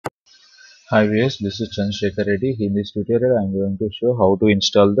Hi viewers, this is Chandrasekhar Reddy. In this tutorial, I am going to show how to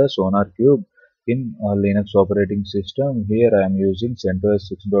install the SonarQube in a Linux operating system. Here I am using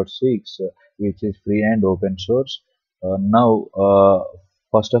CentOS 6.6, which is free and open source.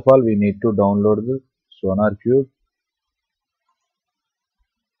 First of all, we need to download the SonarQube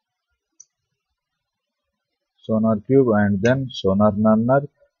and then Sonar Runner,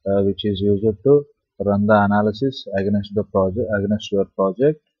 which is used to run the analysis against the project, against your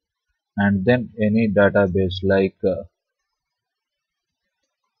project, and then any database like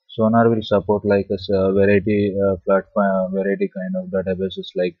Sonar will support like a variety platform, variety kind of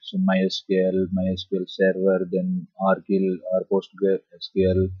databases like MySQL Server, then Archil or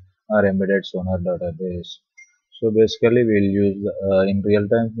PostgreSQL or embedded Sonar database. So basically, we'll use in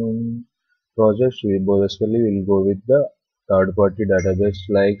real-time projects. We basically will go with the third-party database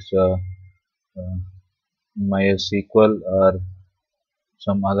like uh, MySQL or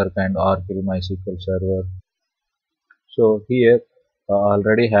some other kind Archil MySQL Server. So here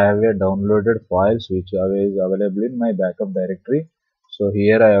already have a downloaded files which are is available in my backup directory. So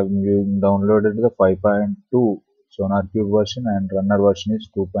here I have downloaded the 5.2 SonarQube version and runner version is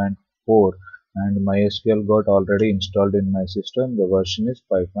 2.4 and MySQL got already installed in my system. The version is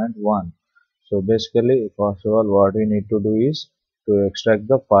 5.1. So basically, first of all, what we need to do is to extract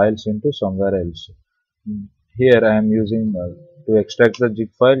the files into somewhere else. Here I am using to extract the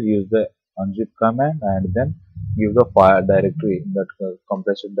zip file, use the unzip command and then give the file directory, that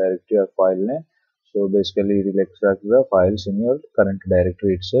compressed directory or file name. So basically it will extract the files in your current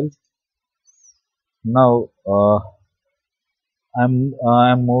directory itself. Now I'm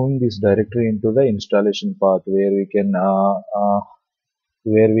moving this directory into the installation path where we can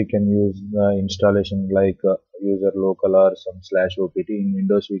use the installation like user local or some slash opt. In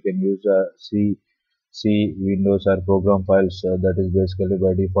Windows we can use C Windows or program files, that is basically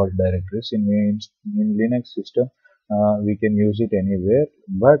by default directories. In Linux system we can use it anywhere,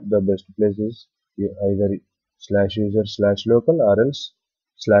 but the best place is either slash user slash local or else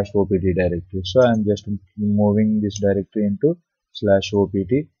slash opt directory. So I am just moving this directory into slash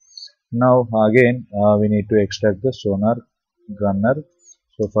opt. Now again we need to extract the Sonar runner.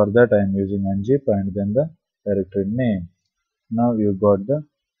 So for that I am using unzip and then the directory name. Now you got the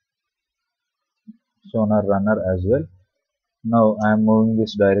Sonar runner as well. Now I am moving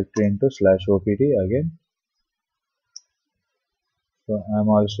this directory into slash opt again. So I am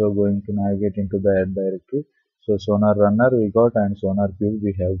also going to navigate into the add directory. So Sonar runner we got and SonarQube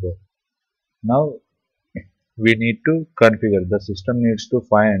we have got. Now we need to configure. The system needs to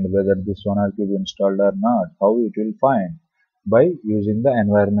find whether the SonarQube installed or not. How it will find? By using the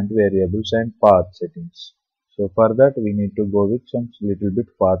environment variables and path settings. So for that we need to go with some little bit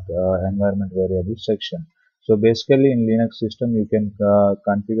path environment variables section. So basically in Linux system you can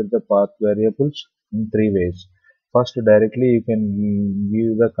configure the path variables in three ways. First, directly you can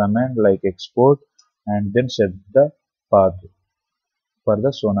give the command like export and then set the path for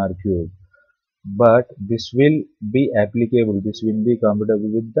the SonarQube. But this will be applicable, this will be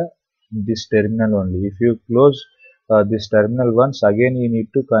compatible with this terminal only. If you close this terminal once, again you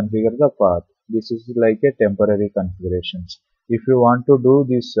need to configure the path. This is like a temporary configurations. If you want to do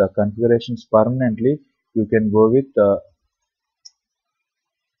these configurations permanently, you can go with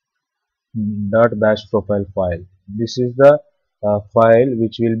 .bash profile file. This is the file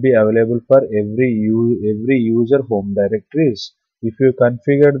which will be available for every user home directories. If you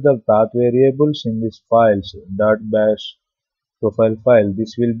configure the path variables in these files .bash profile file,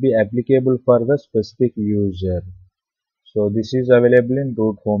 this will be applicable for the specific user. So this is available in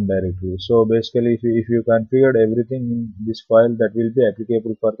root home directory. So basically if you configured everything in this file, that will be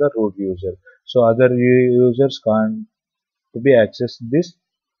applicable for the root user. So other users can't be access this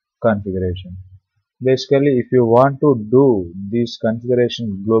configuration. Basically if you want to do this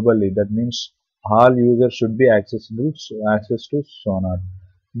configuration globally, that means all users should be access to Sonar,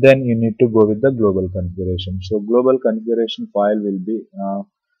 then you need to go with the global configuration. So global configuration file will be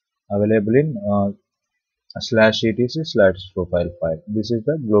available in /etc slash profile file. This is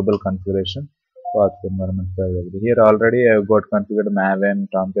the global configuration path environment file. Here already I have got configured Maven,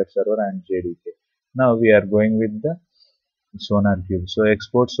 Tomcat server and JDK. Now we are going with the SonarQube. So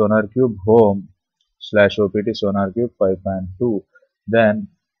export SonarQube home /opt SonarQube 5.2. Then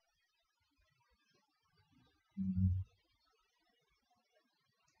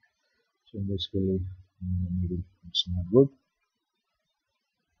so basically it's not good.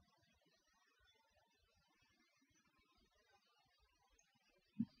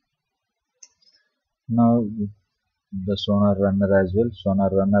 Now the Sonar runner as well, Sonar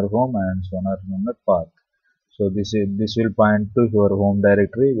runner home and Sonar runner path. So this will point to your home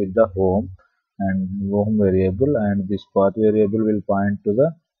directory with the home. and home variable, and this path variable will point to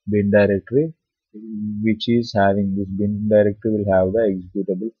the bin directory, which is having this bin directory will have the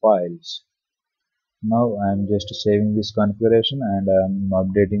executable files. Now I am just saving this configuration and I am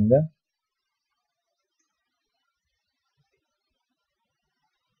updating the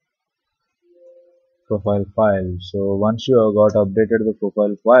profile file. So once you have got updated the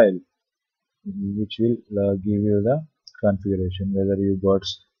profile file, which will give you the configuration whether you got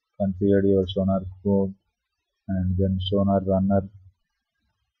configured your sonar code and then sonar runner,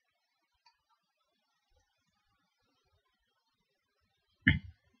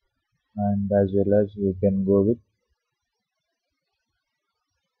 and as well as you can go with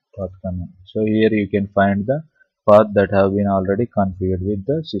path command. So here you can find the path that have been already configured with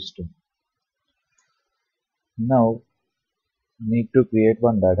the system. Now need to create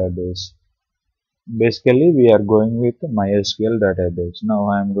one database. Basically we are going with MySQL database. Now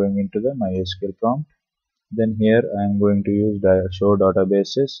I am going into the MySQL prompt. Then here I am going to use the show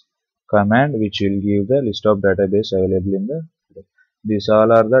databases command, which will give the list of database available in the. These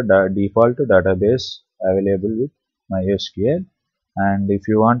all are the default database available with MySQL. And if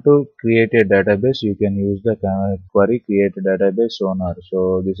you want to create a database, you can use the query create database Sonar.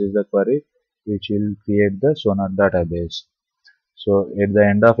 So this is the query which will create the Sonar database. So at the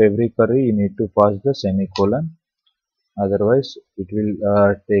end of every query, you need to pass the semicolon. Otherwise, it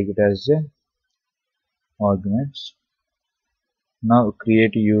will take it as a arguments. Now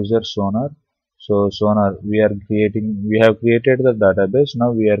create user Sonar. So Sonar, we have created the database.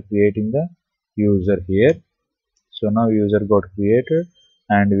 Now we are creating the user here. So now user got created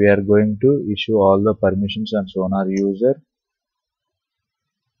and we are going to issue all the permissions on Sonar user,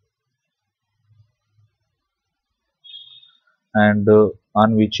 and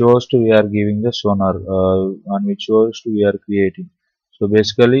on which host we are giving the Sonar, on which host we are creating. So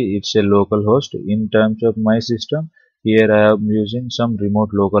basically it's a local host. In terms of my system, here I am using some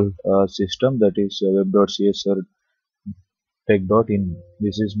remote local system, that is web.csr tech.in.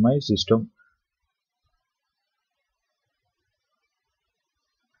 This is my system.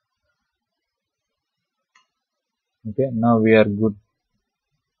 Okay, now we are good.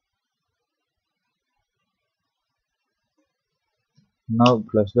 Now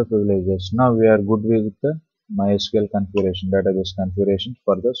plus the privileges. Now we are good with the MySQL configuration, database configuration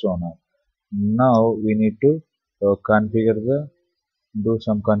for the Sonar. Now we need to configure the do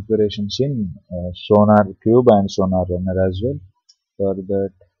some configurations in SonarQube and Sonar Runner as well. For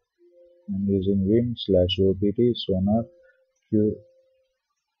that, I'm using vim/opt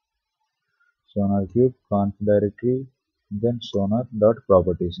SonarQube conf directory, then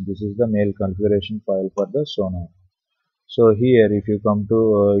sonar.properties. This is the mail configuration file for the Sonar. So here if you come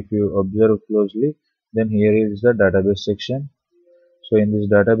to if you observe closely, then here is the database section. So in this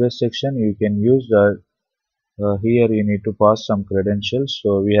database section you can use the here you need to pass some credentials.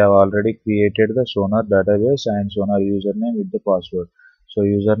 So we have already created the Sonar database and Sonar username with the password. So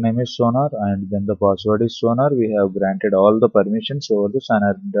username is Sonar and then the password is Sonar. We have granted all the permissions over the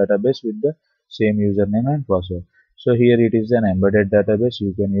Sonar database with the same username and password. So here it is an embedded database.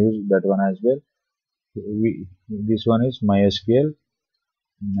 You can use that one as well. This one is MySQL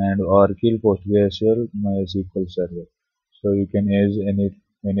and Oracle, PostgreSQL, MySQL Server. So you can use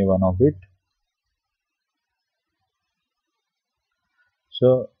any one of it.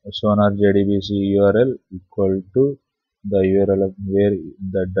 So Sonar JDBC URL equal to the URL of where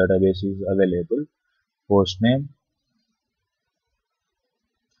the database is available. Host name.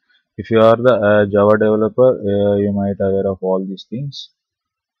 If you are the Java developer, you might aware of all these things.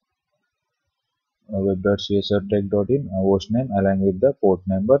 Web.csrtech.in host name along with the port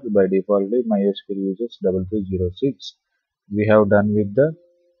number. By default, MySQL uses 3306. We have done with the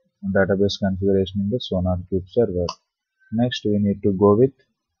database configuration in the SonarQube server. Next, we need to go with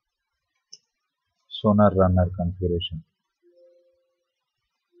Sonar Runner configuration.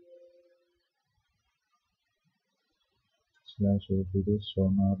 /opt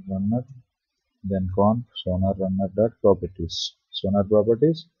Sonar Runner, then conf Sonar Runner.properties. Sonar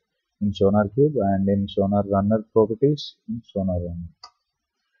properties in SonarQube and in Sonar Runner properties in Sonar Runner.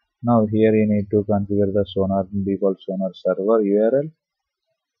 Now here you need to configure the Sonar default Sonar server URL.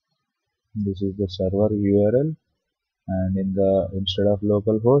 This is the server URL, and in the instead of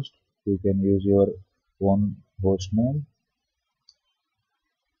localhost you can use your own host name.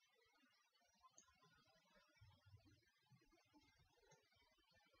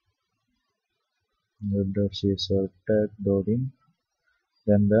 Web.csrtech.in,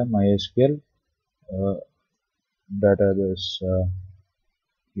 then the MySQL database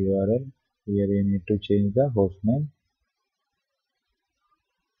URL. Here you need to change the host name.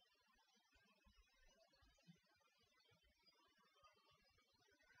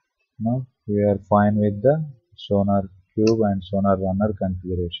 Now we are fine with the Sonar Cube and Sonar Runner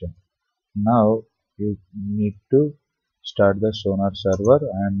configuration. Now you need to start the Sonar server,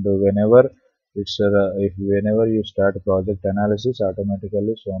 and if whenever you start project analysis,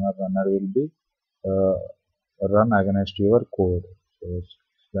 automatically Sonar Runner will be uh, run against your code. So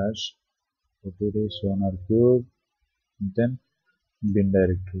slash opt Sonar Cube, then bin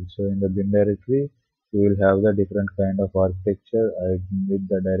directory. So in the bin directory, you will have the different kind of architecture with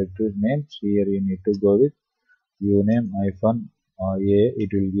the directory names. Here you need to go with uname hyphen a. It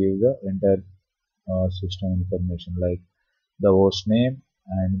will give the entire system information like the host name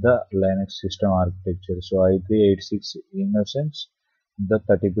and the Linux system architecture. So i386 in a sense the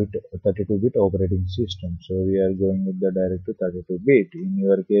 32-bit operating system. So we are going with the directory 32-bit. In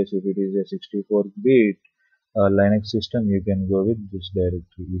your case, if it is a 64-bit Linux system, you can go with this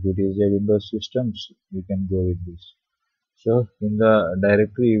directory. If it is a Windows system, you can go with this. So in the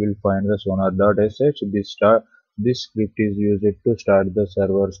directory you will find the sonar.sh. This script is used to start the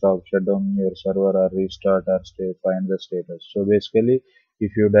server, stop, shut down your server, or restart, or find the status. So basically,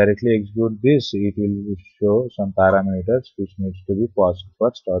 if you directly execute this, it will show some parameters which needs to be passed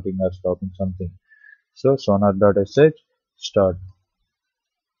for starting or stopping something. So sonar.sh start.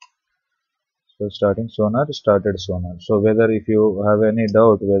 So starting Sonar, started Sonar. So whether if you have any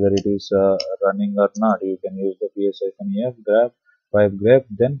doubt whether it is running or not, you can use the ps-f grab, pipe grab,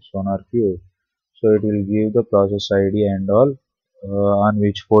 then SonarQube. So it will give the process ID and all on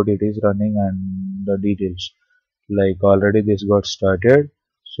which port it is running and the details. Like already this got started.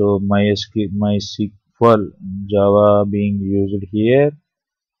 So MySQL Java being used here,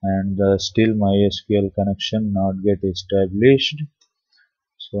 and still MySQL connection not get established.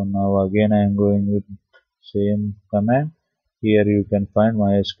 So now again I am going with same command. Here you can find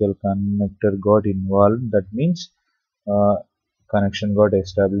MySQL connector got involved. That means uh, connection got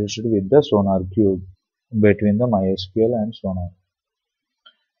established with the SonarQube between the MySQL and Sonar.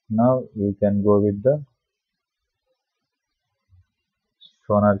 Now you can go with the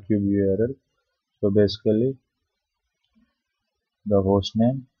SonarQube URL. So basically the host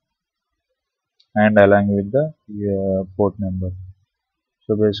name and along with the port number.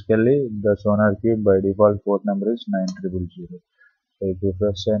 So basically the SonarQube by default port number is 9000. So if you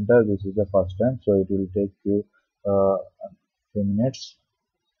press enter, this is the first time, so it will take you few minutes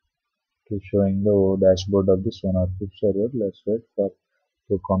to showing the dashboard of the SonarQube server. Let's wait for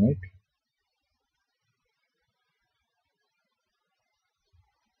to commit.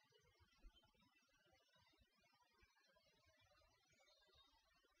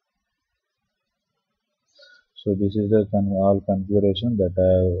 So this is the all configuration that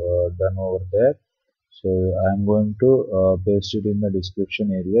I have done over there. So I am going to paste it in the description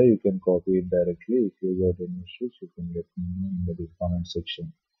area. You can copy it directly. If you got any issues, you can let me know in the comment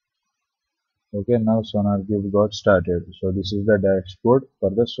section. Okay, now SonarQube got started. So this is the dashboard for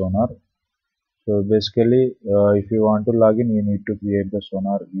the Sonar. So basically, if you want to log in, you need to create the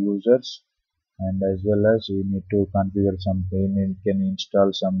Sonar users, and as well as you need to configure something. You can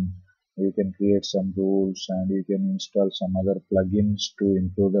install some, you can create some rules, and you can install some other plugins to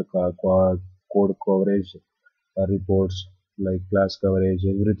improve the code coverage reports like class coverage.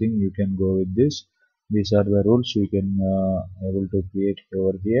 Everything you can go with this. These are the rules you can able to create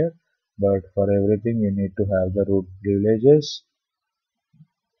over here. But for everything, you need to have the root privileges.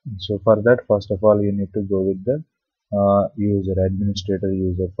 So for that, first of all, you need to go with the administrator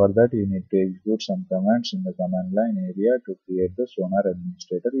user. For that, you need to execute some commands in the command line area to create the Sonar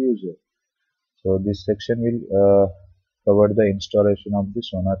administrator user. So this section will cover the installation of the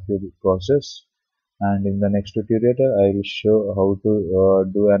SonarQube process, and in the next tutorial I will show how to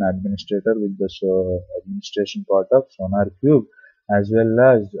do an administrator with the administration part of SonarQube, as well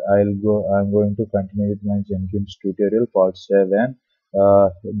as I'm going to continue with my Jenkins tutorial part 7.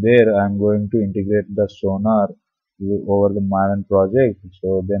 There I'm going to integrate the Sonar over the Maven project.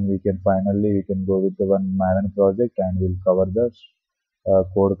 So then we can go with the one Maven project, and we'll cover the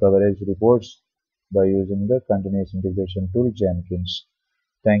code coverage reports by using the continuous integration tool Jenkins.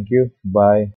 Thank you. Bye.